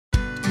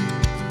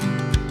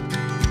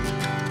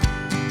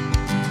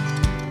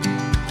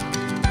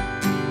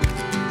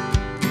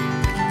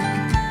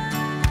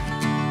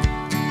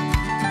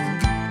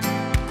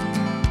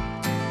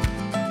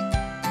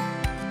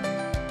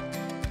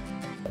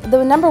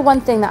The number one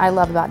thing that I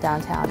love about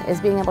downtown is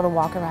being able to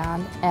walk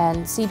around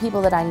and see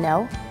people that I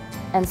know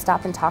and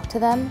stop and talk to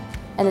them,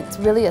 and it's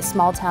really a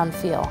small town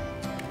feel.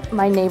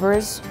 My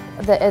neighbors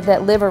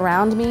that live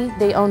around me,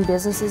 they own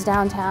businesses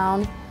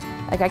downtown.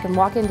 Like, I can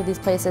walk into these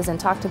places and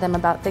talk to them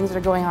about things that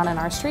are going on in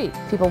our street.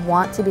 People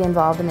want to be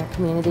involved in their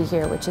community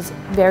here, which is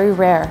very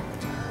rare.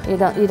 You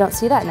don't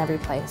see that in every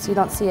place. You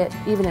don't see it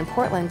even in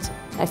Portland.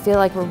 I feel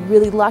like we're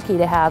really lucky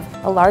to have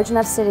a large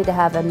enough city to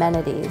have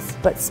amenities,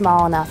 but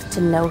small enough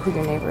to know who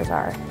your neighbors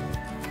are.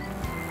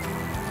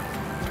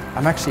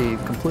 I'm actually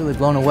completely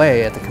blown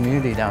away at the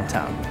community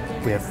downtown.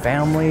 We have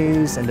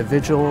families,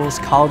 individuals,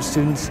 college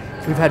students.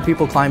 We've had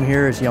people climb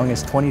here as young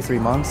as 23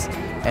 months,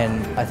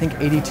 and I think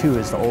 82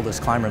 is the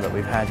oldest climber that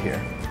we've had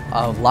here.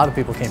 A lot of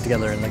people came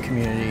together in the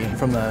community,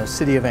 from the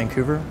city of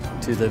Vancouver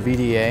to the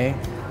VDA.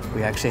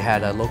 We actually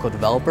had a local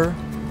developer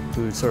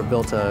who sort of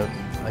built a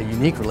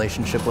unique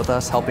relationship with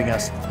us, helping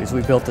us, because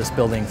we built this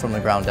building from the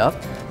ground up.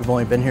 We've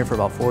only been here for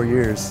about 4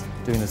 years,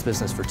 doing this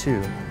business for 2,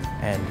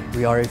 and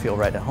we already feel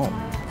right at home.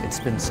 It's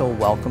been so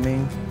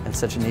welcoming and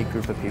such a neat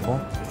group of people.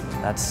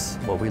 That's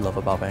what we love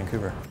about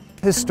Vancouver.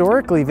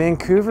 Historically,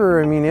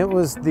 Vancouver, I mean, it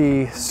was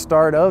the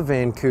start of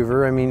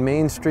Vancouver. I mean,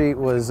 Main Street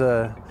was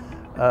a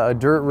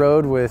dirt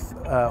road with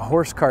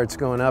horse carts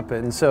going up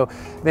it. And so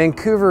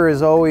Vancouver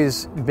has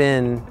always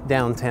been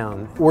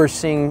downtown. We're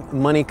seeing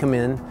money come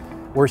in.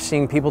 We're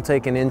seeing people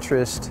take an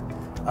interest.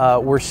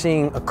 We're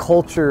seeing a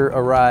culture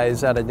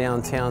arise out of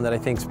downtown that I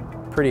think is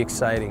pretty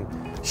exciting.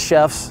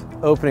 Chefs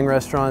opening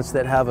restaurants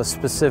that have a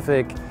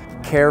specific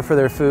care for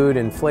their food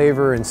and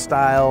flavor and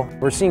style.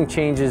 We're seeing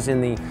changes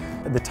in the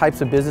types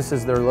of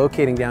businesses that are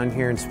locating down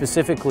here, and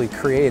specifically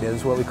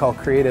creatives, what we call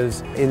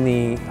creatives in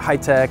the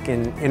high-tech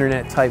and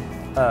internet type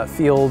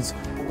fields.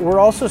 We're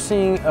also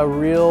seeing a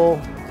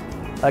real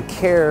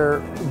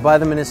care by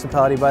the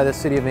municipality, by the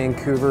City of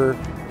Vancouver,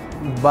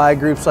 by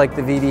groups like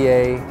the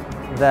VDA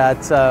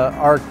that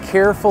are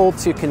careful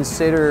to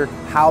consider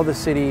how the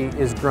city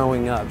is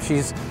growing up.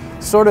 She's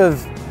sort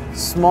of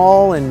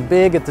small and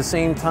big at the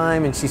same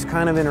time, and she's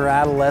kind of in her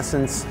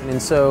adolescence,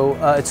 and so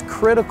it's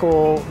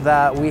critical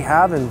that we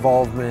have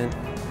involvement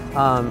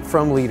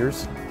from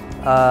leaders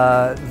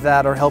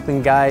that are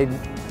helping guide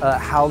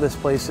how this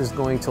place is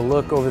going to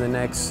look over the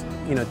next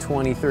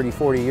 20, 30,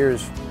 40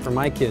 years for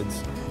my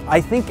kids.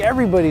 I think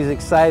everybody's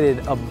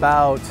excited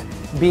about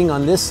being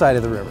on this side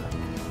of the river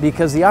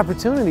because the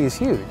opportunity is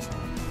huge.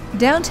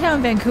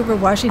 Downtown Vancouver,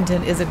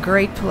 Washington is a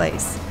great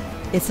place.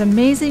 It's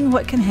amazing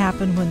what can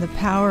happen when the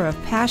power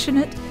of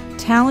passionate,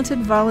 talented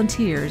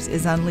volunteers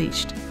is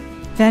unleashed.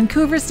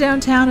 Vancouver's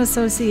Downtown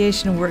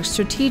Association works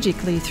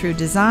strategically through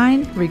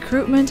design,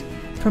 recruitment,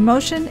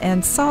 promotion,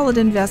 and solid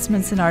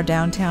investments in our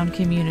downtown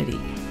community.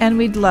 And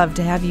we'd love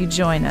to have you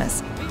join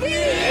us.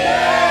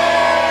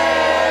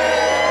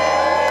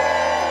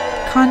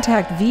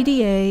 Contact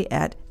VDA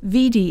at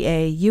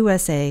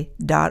vdausa.org.